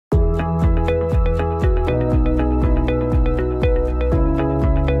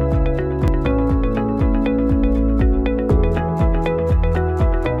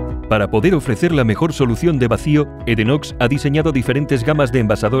Para poder ofrecer la mejor solución de vacío, EDENOX ha diseñado diferentes gamas de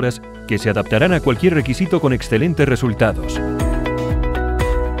envasadoras que se adaptarán a cualquier requisito con excelentes resultados.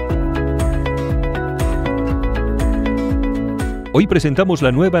 Hoy presentamos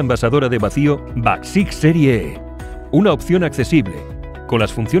la nueva envasadora de vacío Vaksic serie E, una opción accesible, con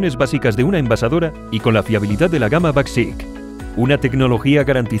las funciones básicas de una envasadora y con la fiabilidad de la gama Vaksic. Una tecnología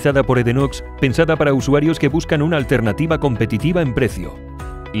garantizada por EDENOX pensada para usuarios que buscan una alternativa competitiva en precio.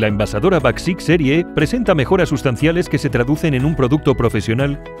 La envasadora Vaksic serie E presenta mejoras sustanciales que se traducen en un producto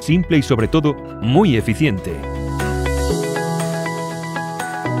profesional, simple y sobre todo, muy eficiente.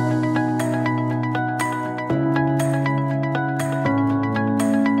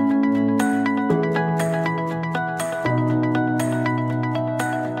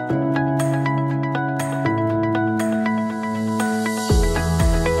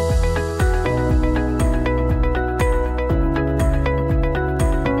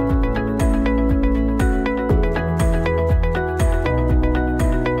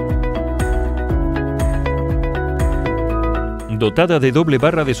 Dotada de doble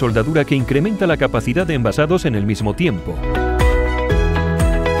barra de soldadura que incrementa la capacidad de envasados en el mismo tiempo.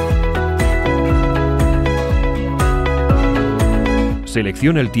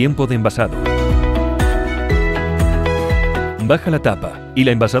 Selecciona el tiempo de envasado. Baja la tapa y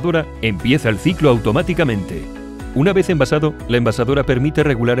la envasadora empieza el ciclo automáticamente. Una vez envasado, la envasadora permite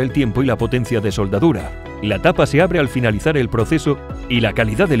regular el tiempo y la potencia de soldadura. La tapa se abre al finalizar el proceso y la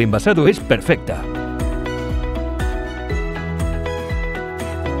calidad del envasado es perfecta.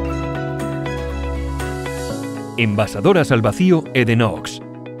 Envasadoras al vacío EDENOX,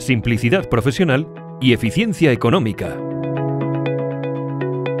 simplicidad profesional y eficiencia económica.